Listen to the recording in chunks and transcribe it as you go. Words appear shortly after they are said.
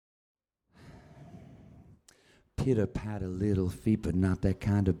Pitter-patter little feet, but not that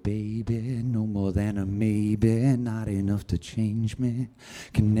kind of baby. No more than a maybe, not enough to change me.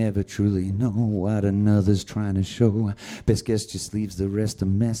 Can never truly know what another's trying to show. Best guess just leaves the rest a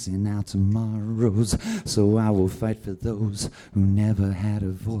messing out tomorrows. So I will fight for those who never had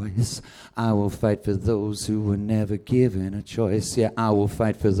a voice. I will fight for those who were never given a choice. Yeah, I will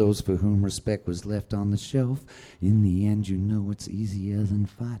fight for those for whom respect was left on the shelf. In the end, you know it's easier than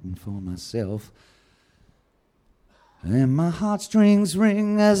fighting for myself. And my heartstrings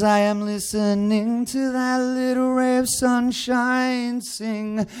ring as I am listening to that little ray of sunshine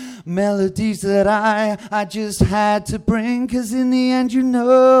sing melodies that I just had to bring, 'cause in the end, you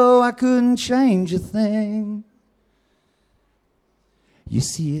know, I couldn't change a thing. You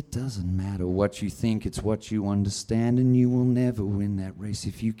see, it doesn't matter what you think, it's what you understand, and you will never win that race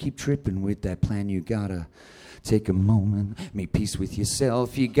if you keep tripping with that plan. You gotta take a moment, make peace with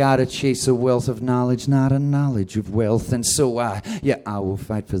yourself. You gotta chase a wealth of knowledge, not a knowledge of wealth. And so I will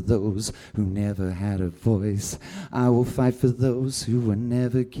fight for those who never had a voice. I will fight for those who were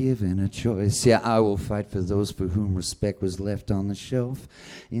never given a choice. Yeah, I will fight for those for whom respect was left on the shelf.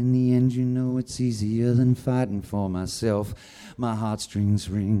 In the end, you know it's easier than fighting for myself. My heartstrings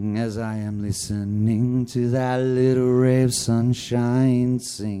ring as I am listening to that little ray of sunshine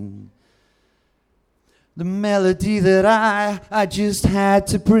sing the melody that I just had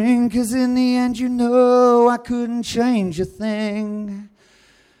to bring, 'cause in the end, you know, I couldn't change a thing.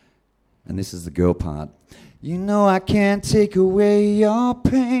 And this is the girl part. You know I can't take away your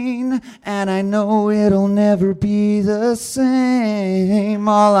pain, and I know it'll never be the same.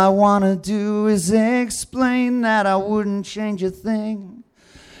 All I wanna do is explain that I wouldn't change a thing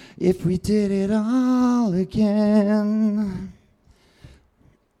if we did it all again.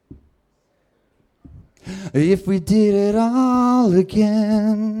 If we did it all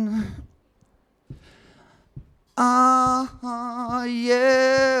again. Oh,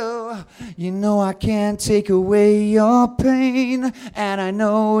 yeah. You know I can't take away your pain, and I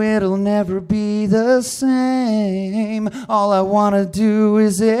know it'll never be the same. All I wanna do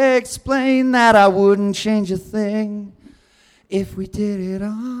is explain that I wouldn't change a thing if we did it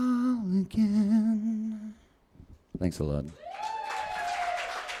all again. Thanks a lot.